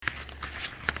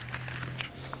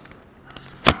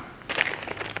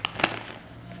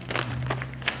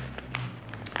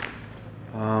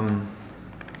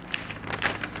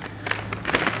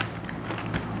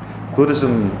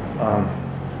Buddhism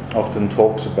often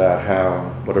talks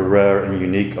about what a rare and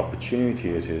unique opportunity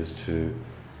it is to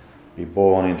be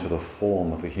born into the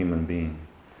form of a human being.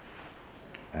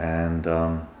 And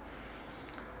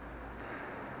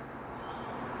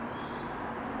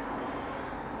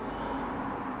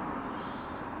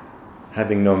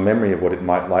having no memory of what it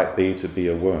might be to be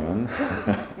a worm,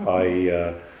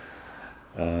 I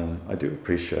do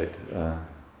appreciate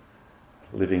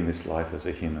living this life as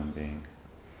a human being,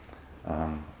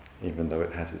 even though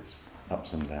it has its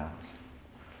ups and downs.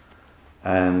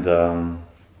 And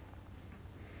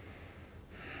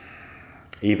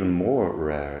even more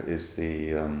rare is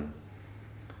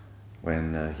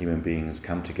when human beings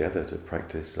come together to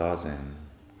practice Zazen.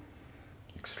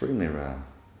 Extremely rare.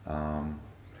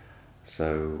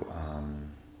 So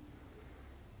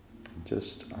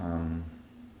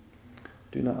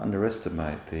do not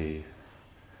underestimate the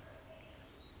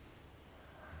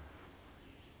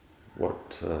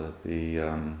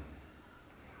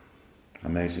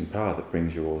amazing power that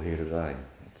brings you all here today.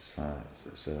 It's not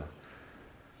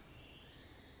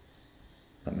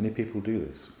many people do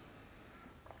this.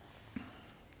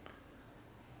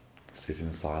 Sit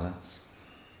in silence.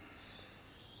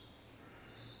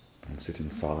 And sit in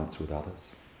silence with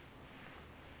others.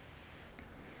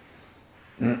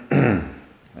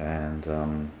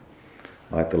 And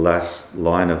like the last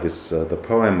line of this, the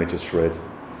poem we just read,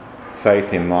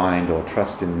 faith in mind or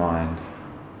trust in mind.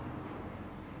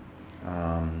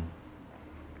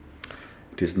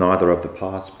 It is neither of the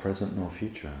past, present, nor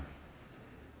future.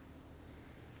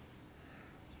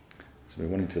 So we're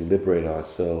wanting to liberate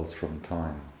ourselves from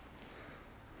time.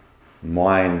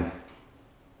 Mind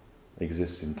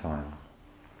exists in time.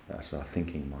 That's our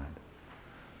thinking mind.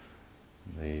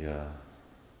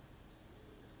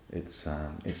 Its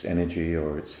energy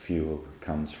or its fuel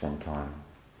comes from time.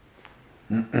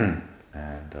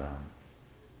 And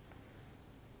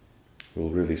we'll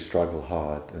really struggle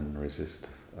hard and resist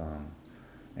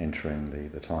entering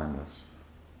the timeless.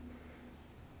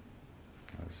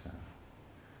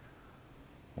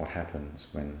 What happens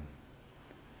when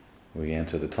we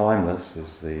enter the timeless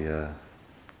is the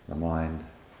mind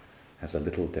has a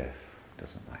little death,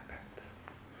 doesn't like that.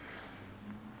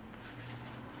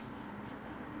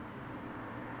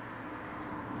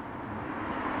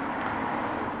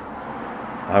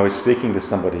 I was speaking to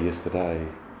somebody yesterday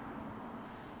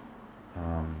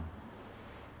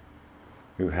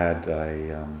who had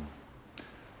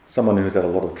someone who's had a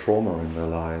lot of trauma in their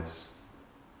lives,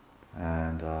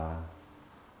 and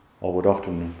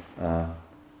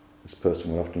this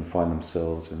person would often find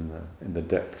themselves in the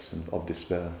depths of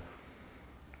despair.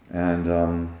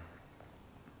 And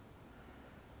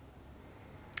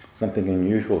something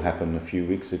unusual happened a few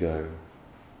weeks ago.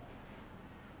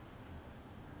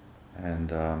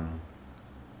 And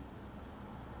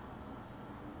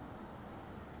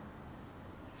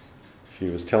she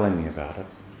was telling me about it,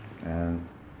 and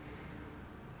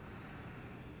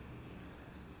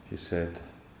she said,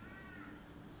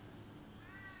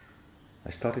 I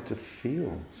started to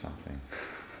feel something.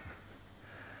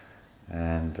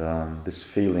 And this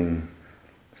feeling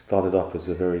started off as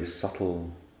a very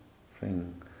subtle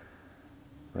thing.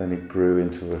 Then it grew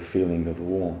into a feeling of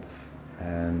warmth.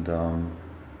 And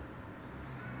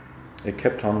it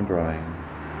kept on growing.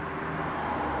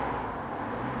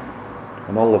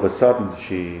 And all of a sudden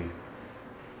she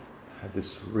had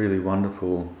this really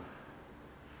wonderful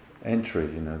entry,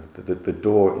 the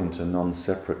door into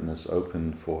non-separateness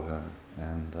opened for her.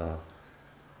 And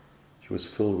she was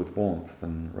filled with warmth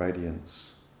and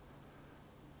radiance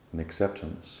and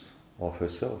acceptance of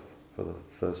herself for the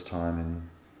first time in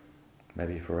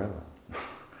maybe forever.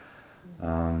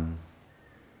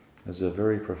 It was a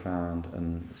very profound,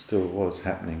 and still was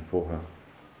happening for her.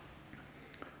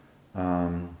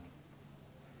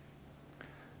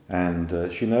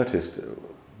 And she noticed,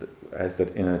 as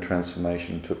that inner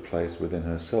transformation took place within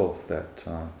herself, that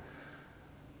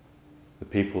the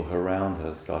people around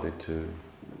her started to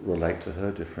relate to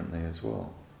her differently as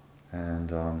well. And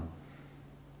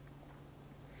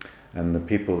the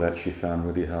people that she found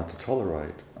really hard to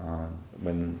tolerate,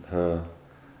 when her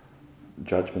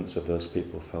judgments of those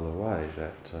people fell away,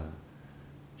 that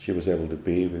she was able to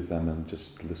be with them and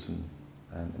just listen,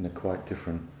 and in a quite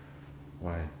different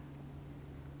way.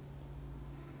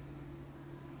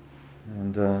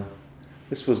 And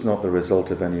this was not the result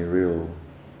of any real,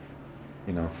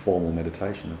 formal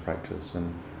meditation practice.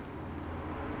 And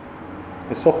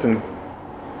it's often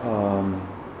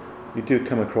you do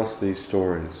come across these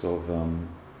stories of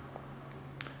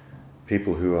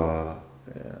people who are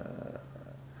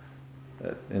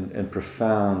in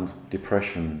profound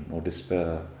depression or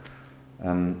despair,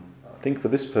 and think for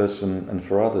this person and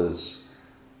for others,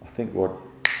 I think what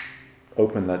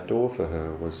opened that door for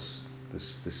her was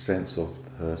this sense of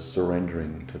her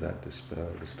surrendering to that despair,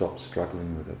 to stop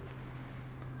struggling with it.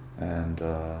 And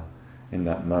in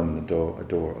that moment, a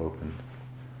door opened.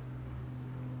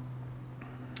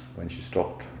 When she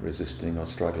stopped resisting or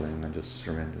struggling and just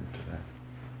surrendered to that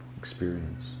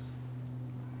experience.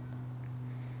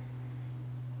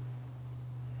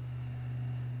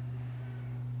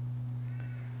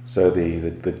 So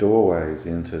the doorways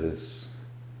into this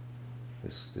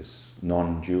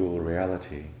non-dual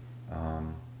reality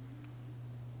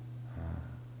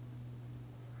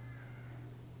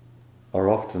are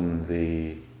often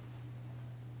the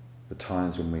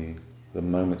times when the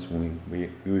moments when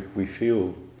we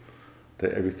feel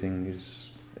that everything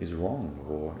is wrong,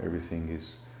 or everything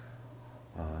is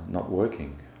not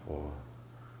working, or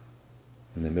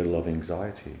in the middle of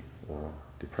anxiety or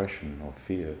depression or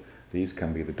fear. These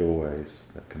can be the doorways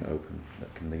that can open,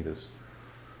 that can lead us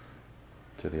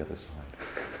to the other side.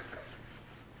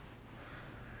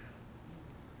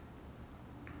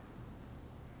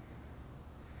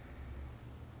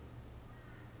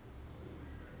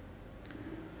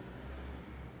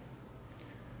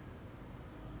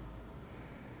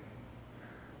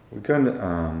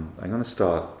 I'm going to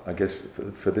start, I guess,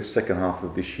 for this second half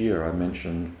of this year. I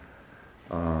mentioned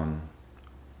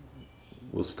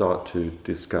we'll start to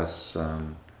discuss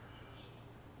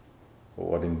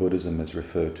what in Buddhism is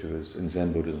referred to as, in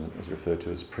Zen Buddhism is referred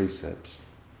to as precepts.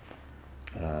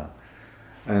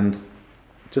 And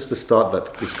just to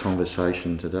start this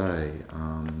conversation today,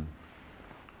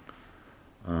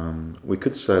 we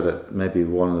could say that maybe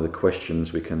one of the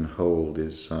questions we can hold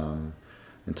is,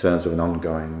 in terms of an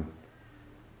ongoing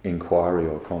inquiry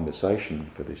or conversation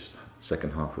for this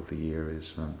second half of the year,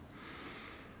 is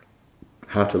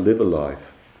how to live a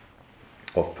life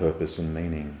of purpose and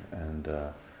meaning, and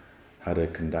how to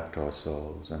conduct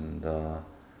ourselves, and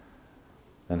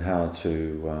how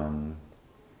to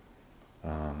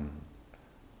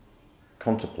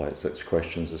contemplate such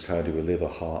questions as how do we live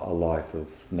a life of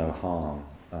no harm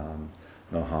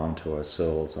to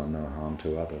ourselves or no harm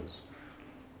to others,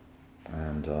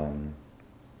 and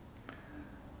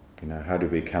how do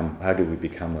we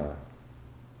become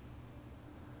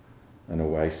an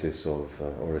oasis or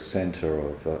a centre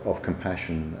of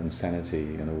compassion and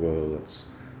sanity in a world that's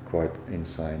quite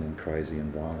insane and crazy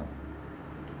and violent,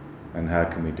 and how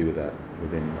can we do that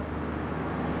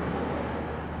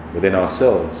within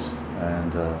ourselves,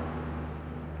 and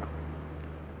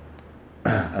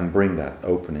bring that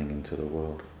opening into the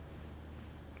world,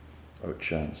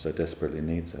 which so desperately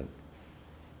needs it.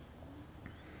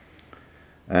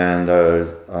 And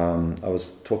I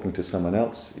was talking to someone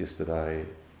else yesterday,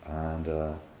 and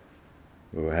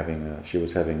she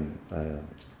was having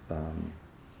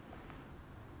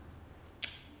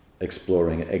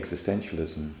exploring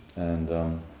existentialism, and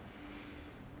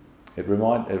it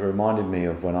reminded me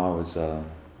of when I was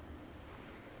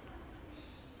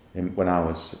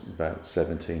about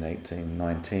 17, 18,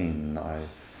 19. I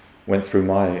went through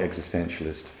my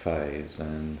existentialist phase,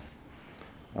 and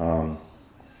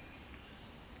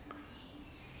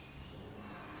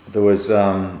there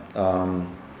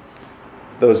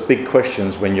was big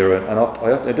questions when you're, and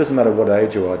it doesn't matter what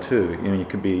age you are too. You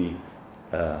could be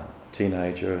a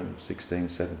teenager, 16,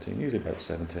 17, usually about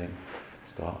 17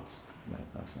 starts.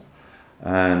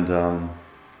 And I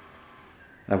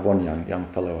have one young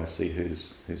fellow I see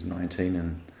who's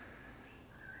 19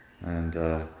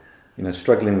 and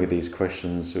struggling with these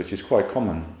questions, which is quite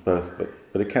common, but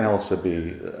it can also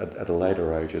be at a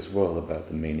later age as well, about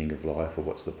the meaning of life, or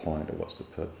what's the point, or what's the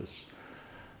purpose.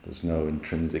 There's no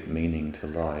intrinsic meaning to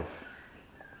life.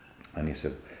 And he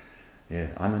said,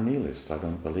 yeah, I'm a nihilist, I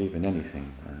don't believe in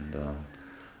anything, and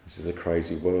this is a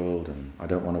crazy world, and I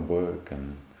don't want to work,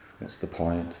 and what's the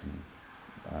point?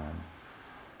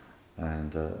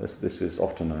 And this is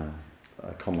often a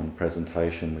common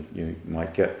presentation that you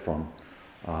might get from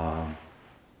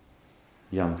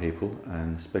young people,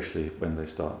 and especially when they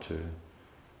start to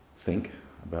think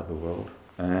about the world.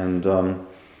 And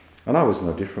I was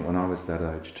no different when I was that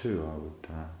age too.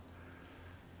 I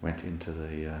went into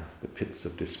the pits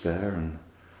of despair, and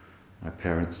my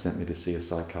parents sent me to see a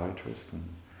psychiatrist, and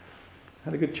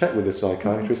had a good chat with the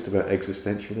psychiatrist about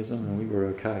existentialism, and we were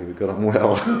okay. We got on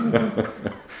well.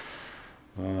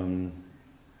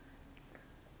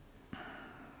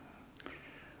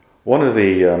 One of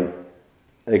the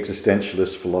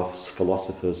existentialist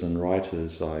philosophers and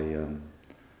writers I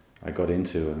got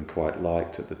into and quite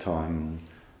liked at the time,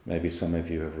 maybe some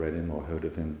of you have read him or heard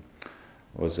of him,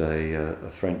 was a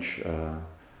French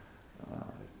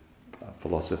a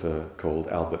philosopher called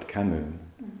Albert Camus,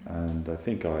 and I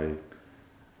think I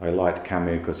liked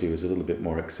Camus because he was a little bit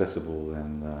more accessible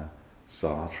than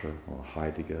Sartre or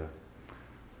Heidegger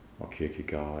or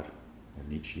Kierkegaard or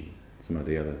Nietzsche, some of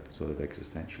the other sort of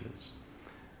existentialists.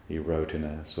 He wrote in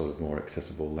a sort of more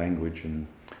accessible language, and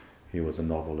he was a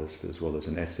novelist as well as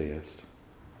an essayist,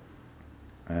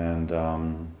 and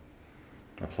a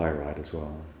playwright as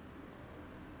well.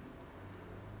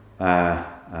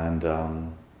 And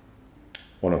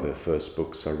one of the first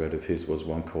books I read of his was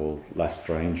one called La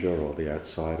Stranger, or The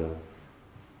Outsider,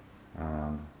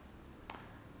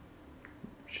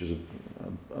 which is a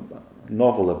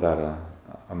novel about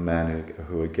a man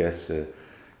who I guess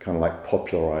kind of like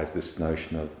popularized this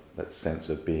notion of that sense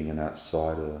of being an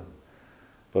outsider.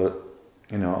 But,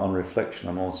 on reflection,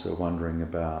 I'm also wondering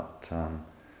about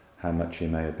how much he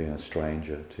may have been a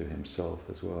stranger to himself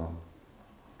as well.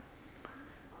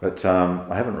 But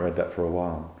I haven't read that for a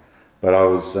while. But I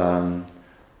was,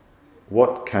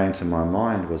 what came to my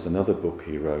mind was another book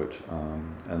he wrote,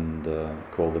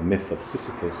 called The Myth of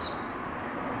Sisyphus.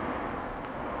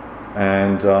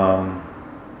 And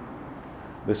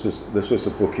this was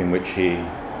a book in which it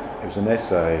was an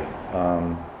essay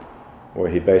where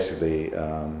he basically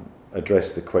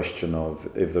addressed the question of,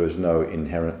 if there is no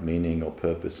inherent meaning or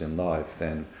purpose in life,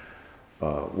 then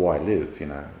why live?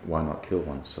 Why not kill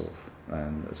oneself?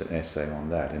 And there's an essay on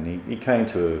that, and he came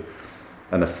to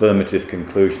an affirmative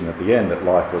conclusion at the end that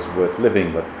life was worth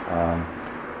living. But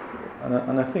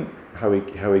and I think how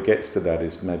he gets to that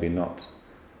is maybe not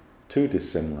too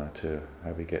dissimilar to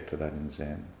how we get to that in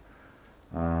Zen.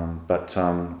 But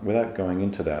without going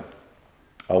into that,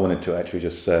 I wanted to actually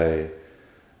just say,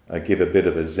 give a bit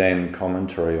of a Zen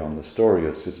commentary on the story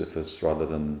of Sisyphus rather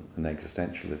than an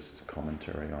existentialist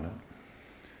commentary on it.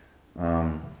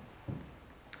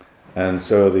 And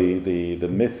so the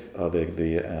myth,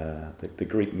 the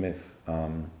Greek myth,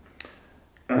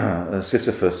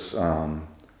 Sisyphus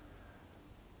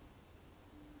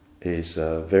is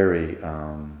very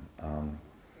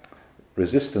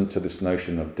resistant to this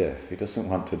notion of death. He doesn't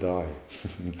want to die.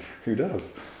 Who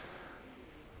does?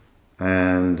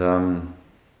 And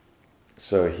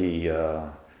so he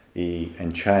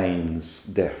enchains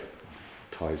death,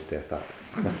 ties death up.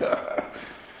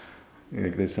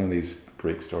 There's some of these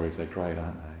Greek stories, they're great,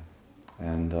 aren't they?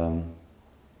 And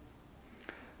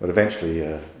but eventually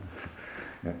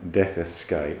death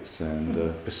escapes and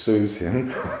pursues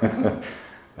him.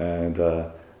 And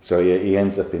so he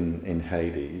ends up in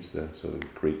Hades, the sort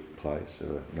of Greek place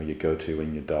where you go to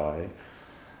when you die.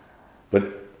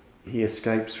 But he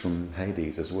escapes from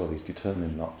Hades as well. He's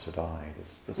determined not to die. He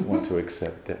just doesn't want to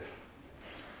accept death.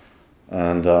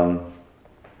 And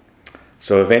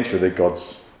so eventually the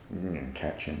gods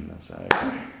catch him and say,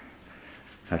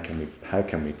 okay, how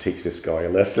can we teach this guy a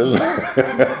lesson?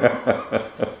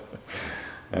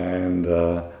 And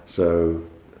so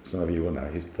some of you will know,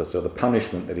 so the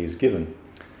punishment that he's given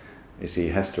is he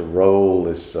has to roll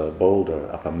this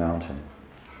boulder up a mountain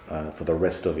for the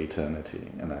rest of eternity.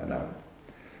 And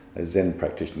as Zen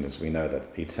practitioners, we know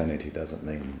that eternity doesn't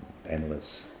mean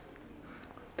endless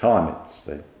time.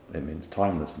 It means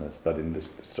timelessness. But in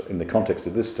the context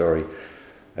of this story,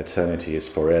 eternity is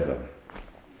forever.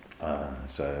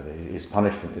 So his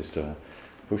punishment is to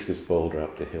push this boulder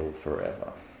up the hill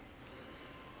forever.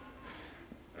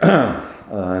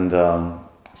 And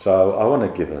so I want to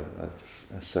give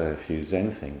say a few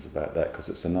Zen things about that, because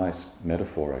it's a nice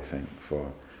metaphor, I think,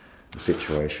 for the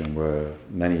situation where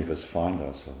many of us find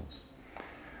ourselves.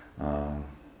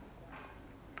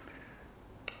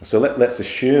 So let's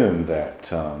assume that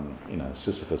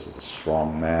Sisyphus is a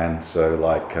strong man. So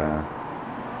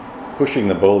pushing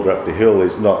the boulder up the hill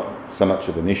is not so much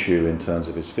of an issue in terms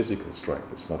of his physical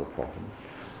strength. It's not a problem.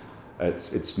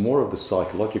 It's more of the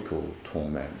psychological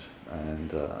torment,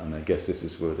 and I guess this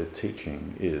is where the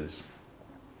teaching is.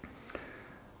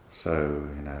 So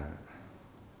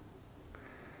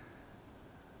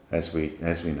as we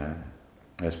know,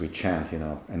 as we chant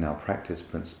in our practice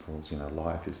principles,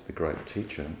 life is the great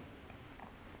teacher.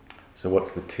 So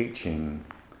what's the teaching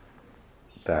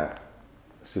that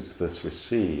Sisyphus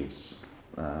receives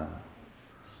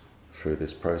through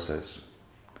this process?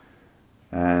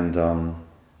 And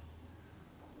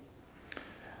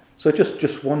so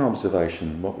just one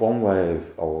observation, one way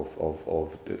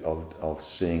of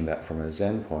seeing that from a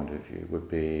Zen point of view would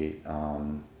be,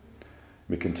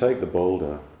 we can take the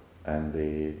boulder and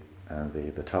the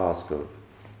task of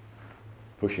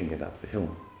pushing it up the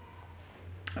hill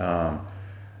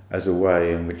as a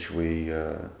way in which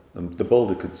the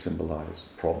boulder could symbolize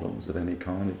problems of any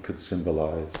kind. It could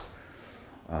symbolize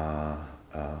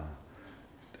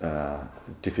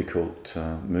difficult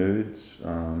moods.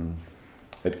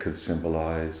 It could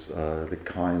symbolize the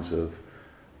kinds of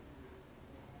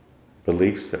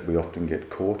beliefs that we often get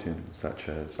caught in, such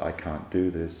as, I can't do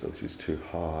this, or this is too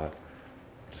hard,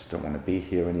 I just don't want to be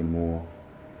here anymore.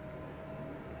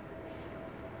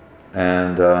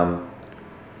 And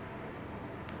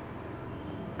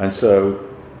so,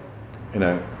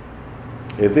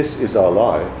 if this is our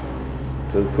life,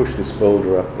 to push this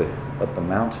boulder up the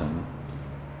mountain,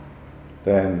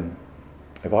 then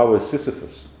if I was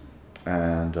Sisyphus,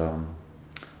 and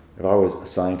if I was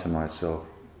saying to myself,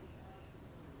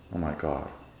 oh my God,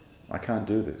 I can't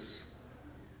do this.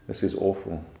 This is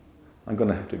awful. I'm going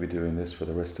to have to be doing this for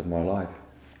the rest of my life.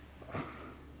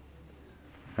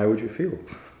 How would you feel?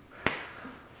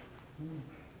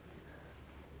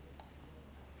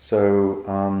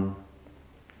 So,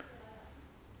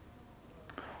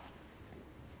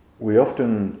 we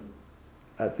often,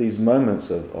 at these moments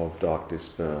of dark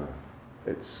despair,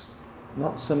 it's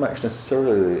not so much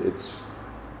necessarily,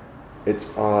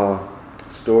 it's our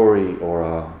story or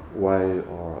our way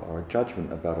or our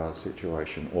judgment about our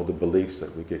situation or the beliefs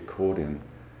that we get caught in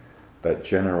that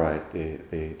generate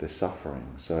the suffering.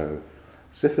 So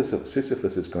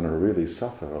Sisyphus is going to really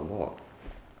suffer a lot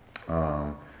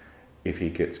if he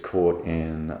gets caught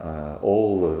in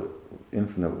all the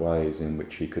infinite ways in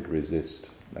which he could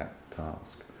resist that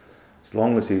task. As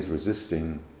long as he's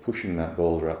resisting pushing that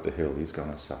boulder up the hill, he's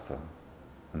going to suffer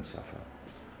and suffer.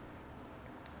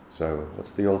 So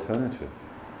what's the alternative?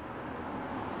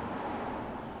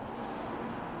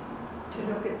 To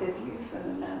look at the view from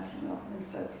the mountain rather than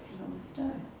focusing on the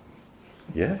stone.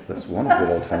 Yeah, that's one good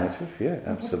alternative. Yeah,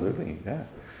 absolutely. Yeah,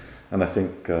 and I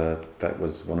think that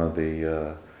was one of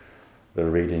the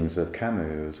readings of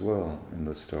Camus as well in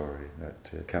the story.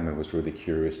 That Camus was really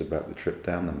curious about the trip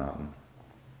down the mountain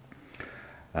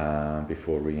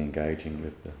before re-engaging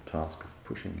with the task of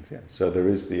pushing. Yeah, so there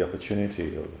is the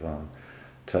opportunity of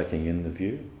taking in the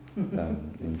view,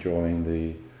 enjoying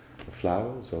the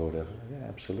flowers or whatever. Yeah,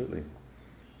 absolutely.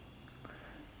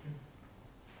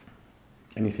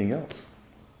 Anything else?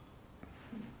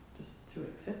 Just to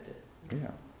accept it.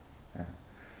 Yeah.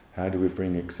 How do we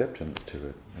bring acceptance to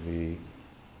it?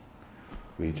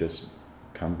 We just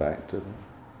come back to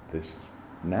this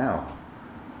now.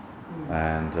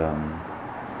 And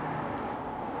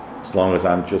as long as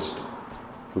I'm just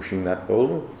pushing that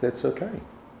boulder, that's okay.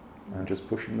 I'm just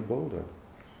pushing the boulder.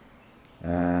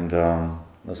 And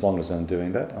as long as I'm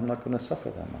doing that, I'm not going to suffer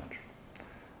that much.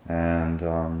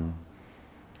 And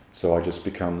so I just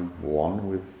become one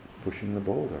with pushing the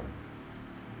boulder.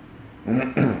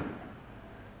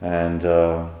 And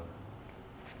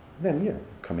then,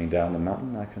 coming down the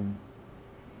mountain, I can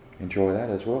enjoy that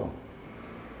as well.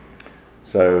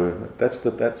 So that's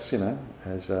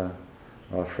as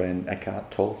our friend Eckhart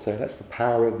Tolle said, that's the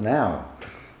power of now.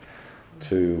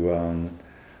 To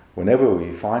whenever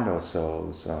we find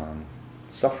ourselves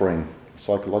suffering,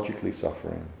 psychologically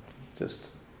suffering, just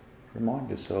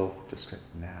remind yourself, just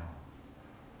now.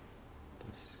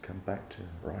 Just come back to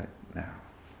right now.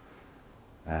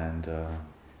 And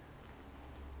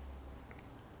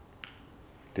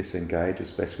disengage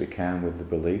as best we can with the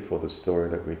belief or the story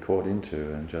that we're caught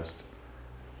into, and just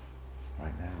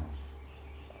right now.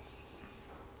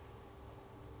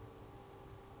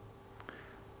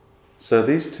 So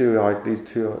these two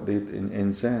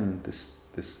in Zen, this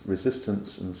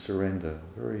resistance and surrender,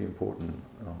 very important,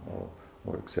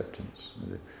 or acceptance.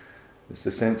 It's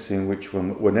the sense in which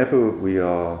whenever we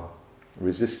are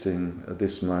resisting at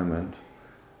this moment,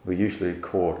 we're usually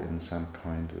caught in some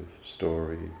kind of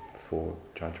story, thought,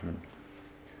 judgment,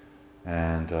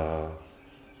 and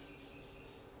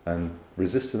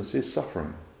resistance is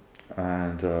suffering.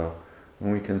 And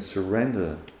when we can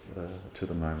surrender to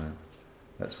the moment,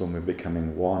 that's when we're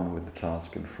becoming one with the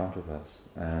task in front of us.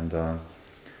 And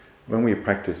when we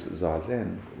practice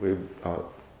Zazen,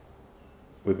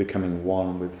 we're becoming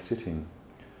one with sitting,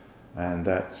 and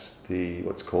that's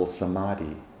what's called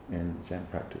samadhi in Zen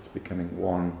practice, becoming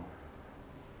one.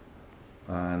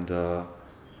 And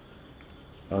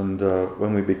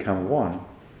when we become one,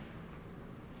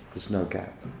 there's no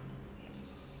gap.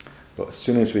 But as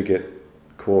soon as we get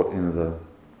caught in the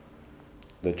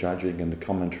judging and the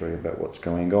commentary about what's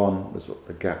going on,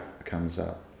 the gap comes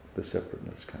up, the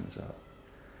separateness comes up.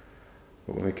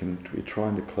 But when we're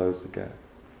trying to close the gap,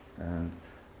 and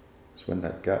it's when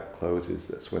that gap closes,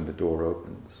 that's when the door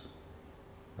opens.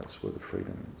 That's where the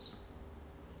freedom is.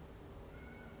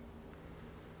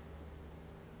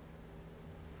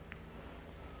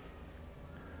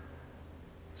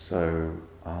 So,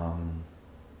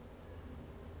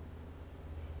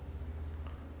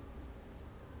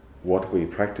 what we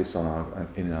practice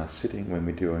in our sitting when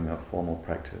we're doing our formal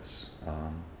practice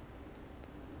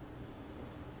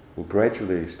will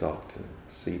gradually start to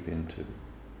seep into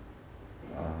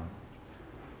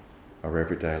our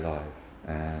everyday life,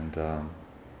 and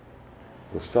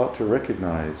we'll start to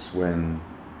recognize when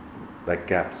that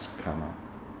gaps come up,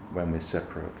 when we're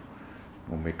separate,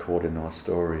 when we're caught in our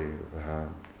story of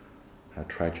how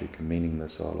tragic and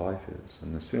meaningless our life is.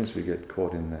 And as soon as we get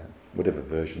caught in that, whatever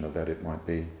version of that it might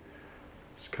be,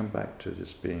 just come back to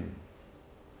just being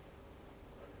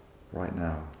right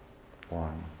now,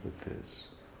 one with this.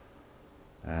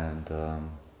 And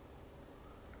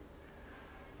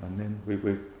then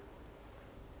we're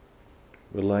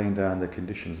laying down the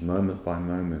conditions moment by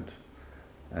moment,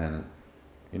 and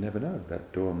you never know,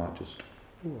 that door might just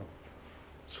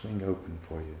swing open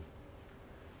for you.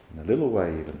 In a little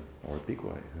way even, or a big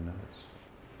way, who knows.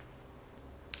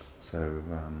 So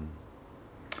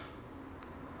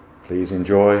please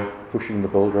enjoy pushing the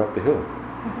boulder up the hill.